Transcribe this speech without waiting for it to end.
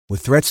With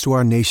threats to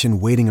our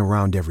nation waiting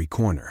around every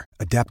corner,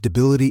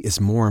 adaptability is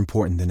more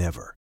important than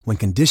ever. When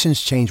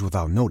conditions change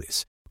without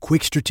notice,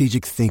 quick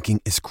strategic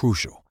thinking is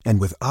crucial.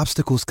 And with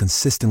obstacles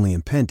consistently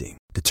impending,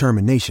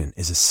 determination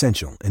is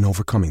essential in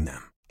overcoming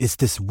them. It's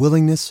this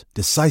willingness,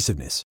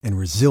 decisiveness, and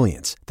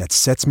resilience that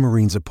sets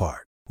Marines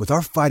apart. With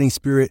our fighting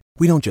spirit,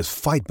 we don't just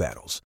fight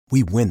battles,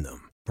 we win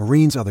them.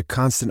 Marines are the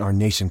constant our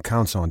nation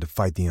counts on to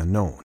fight the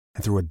unknown.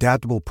 And through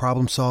adaptable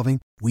problem solving,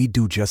 we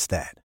do just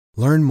that.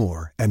 Learn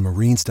more at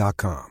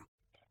marines.com.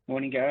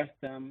 Morning, Gareth.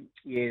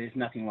 There's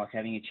nothing like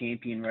having a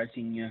champion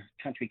racing your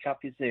country cup,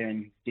 is there?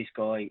 And this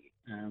guy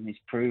is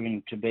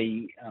proven to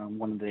be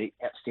one of the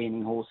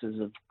outstanding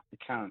horses of the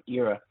current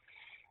era.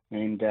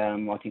 And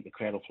I think the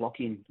crowd will flock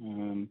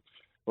in.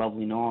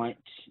 Lovely night.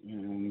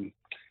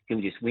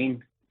 He'll just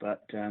win,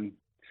 but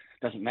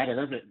doesn't matter,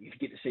 does it? If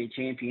you get to see a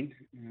champion,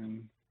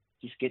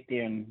 just get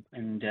there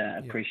and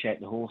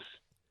appreciate the horse.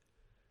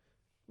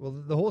 Well,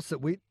 the horse that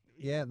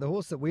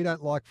we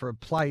don't like for a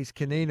place,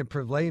 Kanina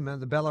Pravlima,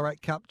 the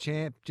Ballarat Cup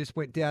champ, just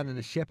went down in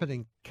the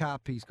Shepparton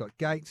Cup. He's got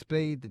gate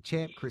speed. The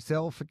champ, Chris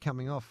Elford,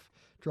 coming off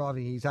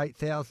driving his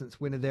 8,000th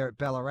winner there at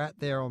Ballarat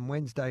there on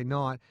Wednesday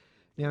night.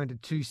 Now into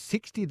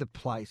 260 the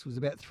place, was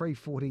about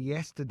 340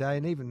 yesterday,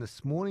 and even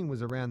this morning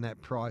was around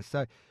that price.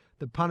 So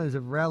the punters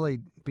have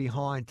rallied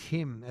behind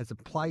him as a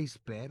place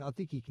bet. I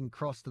think he can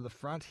cross to the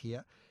front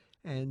here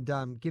and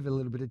give it a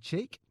little bit of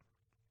cheek.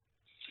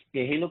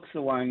 Yeah, he looks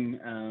the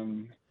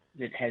one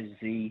that has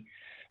the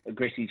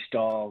aggressive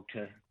style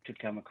to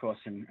come across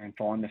and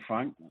find the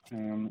front.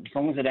 As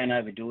long as they don't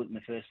overdo it in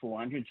the first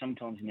 400,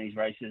 sometimes in these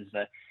races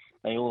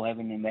they all have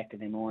in the back of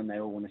their mind they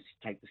all want to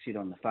take the sit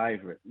on the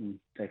favourite, and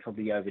they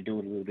probably overdo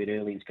it a little bit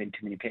early and spend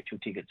too many petrol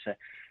tickets. So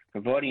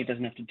providing it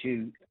doesn't have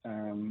to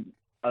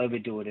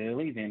overdo it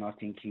early, then I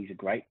think he's a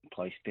great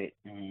place bet.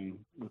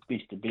 We've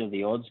missed a bit of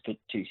the odds, but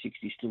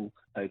 260 is still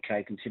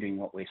okay considering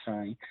what we're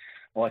saying.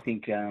 I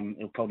think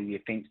it'll probably be a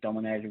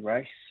fence-dominated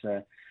race.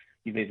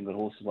 You've even got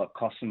horses like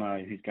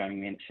Cosimo, who's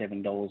going in at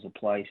 $7 a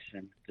place.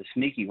 And the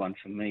sneaky one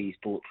for me is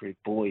Bulletproof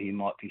Boy, who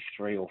might be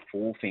 3 or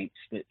 4 fence,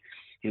 but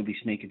he'll be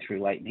sneaking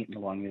through late and hitting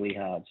the line really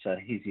hard. So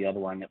he's the other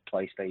one at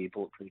place value,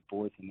 Bulletproof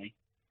Boy for me.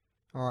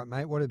 All right,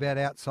 mate. What about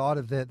outside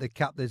of the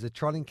Cup? There's a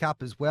trotting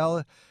Cup as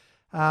well.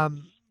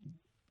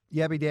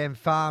 Yabby Dam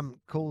Farm,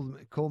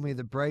 call me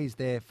the breeze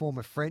there.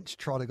 Former French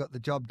trotter got the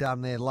job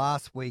done there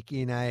last week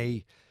in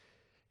a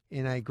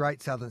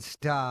Great Southern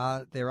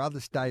Star. Their other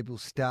stable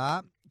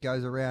Star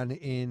goes around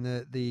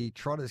in the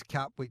Trotters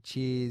Cup, which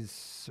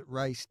is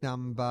race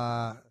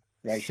number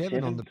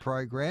 7 on the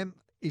program.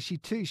 Is she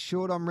too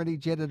short on Ready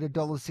Jet at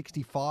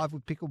 $1.65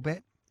 with Pickle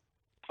Bet?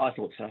 I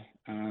thought so.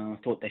 I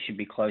thought they should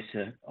be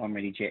closer. On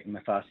Ready Jet and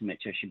Mufasa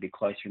Metro should be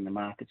closer in the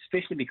market,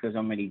 especially because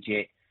On Ready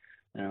Jet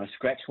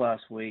scratched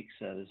last week,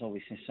 so there's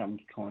obviously some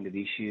kind of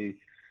issue.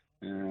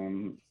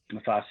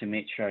 Mufasa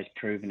Metro is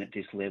proven at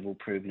this level,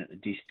 proven at the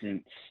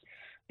distance.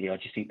 Yeah, I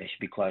just think they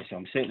should be closer.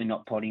 I'm certainly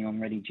not potting on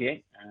Ready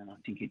Jet. I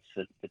think it's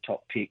the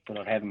top pick, but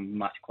I'd have them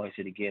much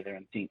closer together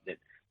and think that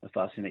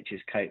Mufasa Metro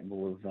is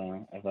capable of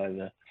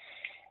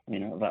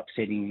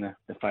upsetting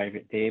the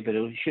favourite there. But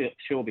it'll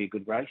sure be a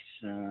good race.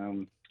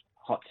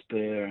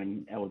 Hotspur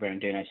and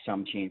Alabama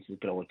some chances,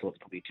 but I would thought it's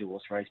probably a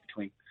 2-horse race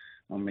between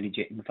On Ready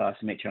Jet and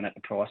Mufasa Metro, and at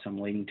the price I'm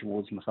leaning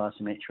towards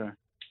Mufasa Metro.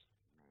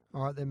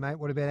 All right then, mate.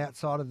 What about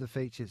outside of the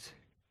features?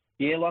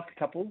 Yeah, like a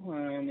couple.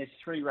 There's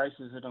 3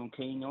 races that I'm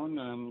keen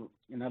on.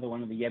 Another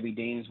one of the Yabby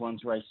Dams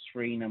one's race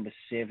 3, number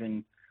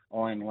 7,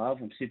 Iron Love.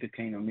 I'm super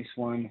keen on this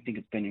one. I think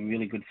it's been in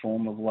really good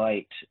form of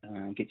late.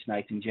 Gets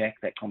Nathan Jack,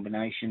 that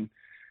combination.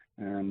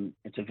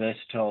 It's a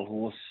versatile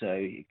horse, so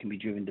it can be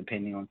driven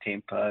depending on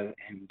tempo,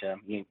 and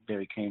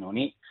very keen on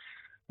it.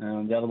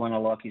 The other one I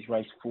like is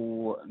race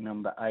 4,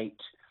 number 8,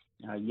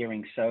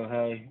 Yering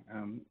Soho.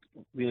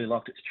 Really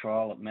liked its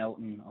trial at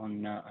Melton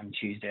on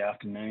Tuesday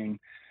afternoon.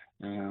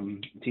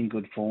 It's in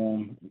good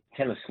form. It's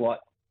had a slight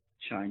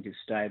change of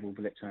stable,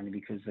 but that's only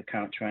because the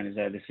current trainer's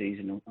overseas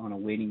and on a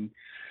wedding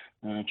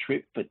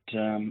trip. But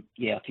I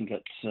think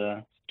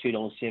it's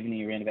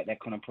 $2.70 around about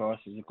that kind of price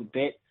is a good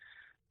bet.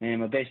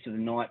 And my best of the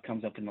night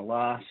comes up in the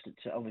last.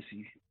 It's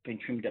obviously been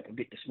trimmed up a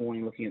bit this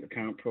morning looking at the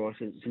current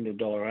prices. It's into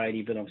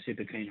 $1.80, but I'm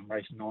super keen on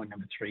race 9,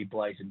 number 3,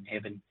 Blazing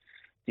Heaven.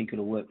 I think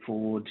it'll work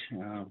forward,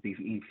 be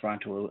in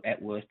front or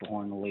at worst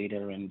behind the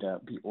leader, and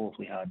be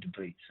awfully hard to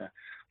beat. So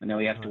I know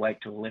we have to wait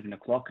till 11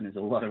 o'clock, and there's a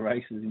lot of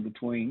races in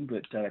between,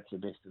 but that's the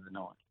best of the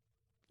night.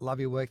 Love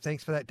your work.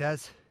 Thanks for that,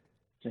 Daz.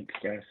 Thanks,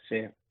 Gareth.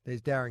 See ya.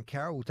 There's Darren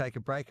Carroll. We'll take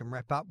a break and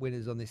wrap up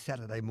winners on this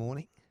Saturday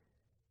morning.